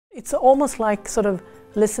It's almost like sort of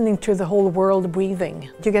listening to the whole world breathing.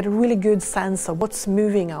 You get a really good sense of what's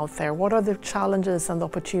moving out there, what are the challenges and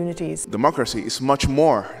opportunities. Democracy is much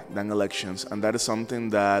more than elections, and that is something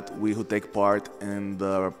that we who take part in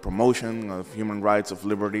the promotion of human rights, of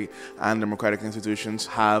liberty and democratic institutions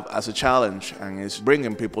have as a challenge, and is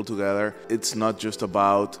bringing people together. It's not just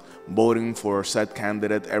about voting for a set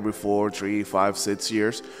candidate every 4, 3, 5, 6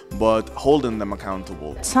 years, but holding them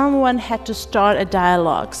accountable. Someone had to start a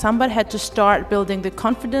dialogue. Somebody had to start building the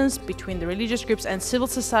confidence between the religious groups and civil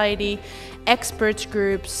society, experts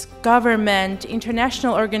groups, government,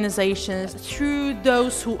 international organizations, through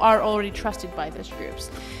those who are already trusted by these groups.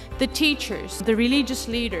 The teachers, the religious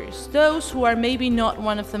leaders, those who are maybe not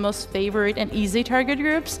one of the most favored and easy target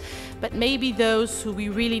groups, but maybe those who we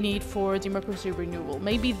really need for democracy renewal.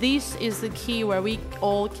 Maybe this is the key where we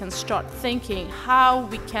all can start thinking how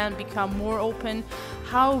we can become more open,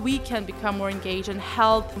 how we can become more engaged and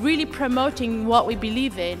help really promoting what we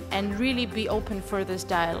believe in and really be open for this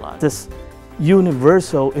dialogue. This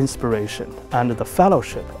universal inspiration and the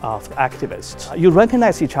fellowship of the activists. You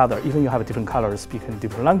recognize each other, even you have different colors, speaking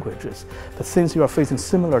different languages, but since you are facing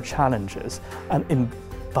similar challenges and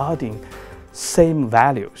embodying same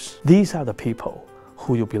values, these are the people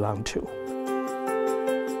who you belong to.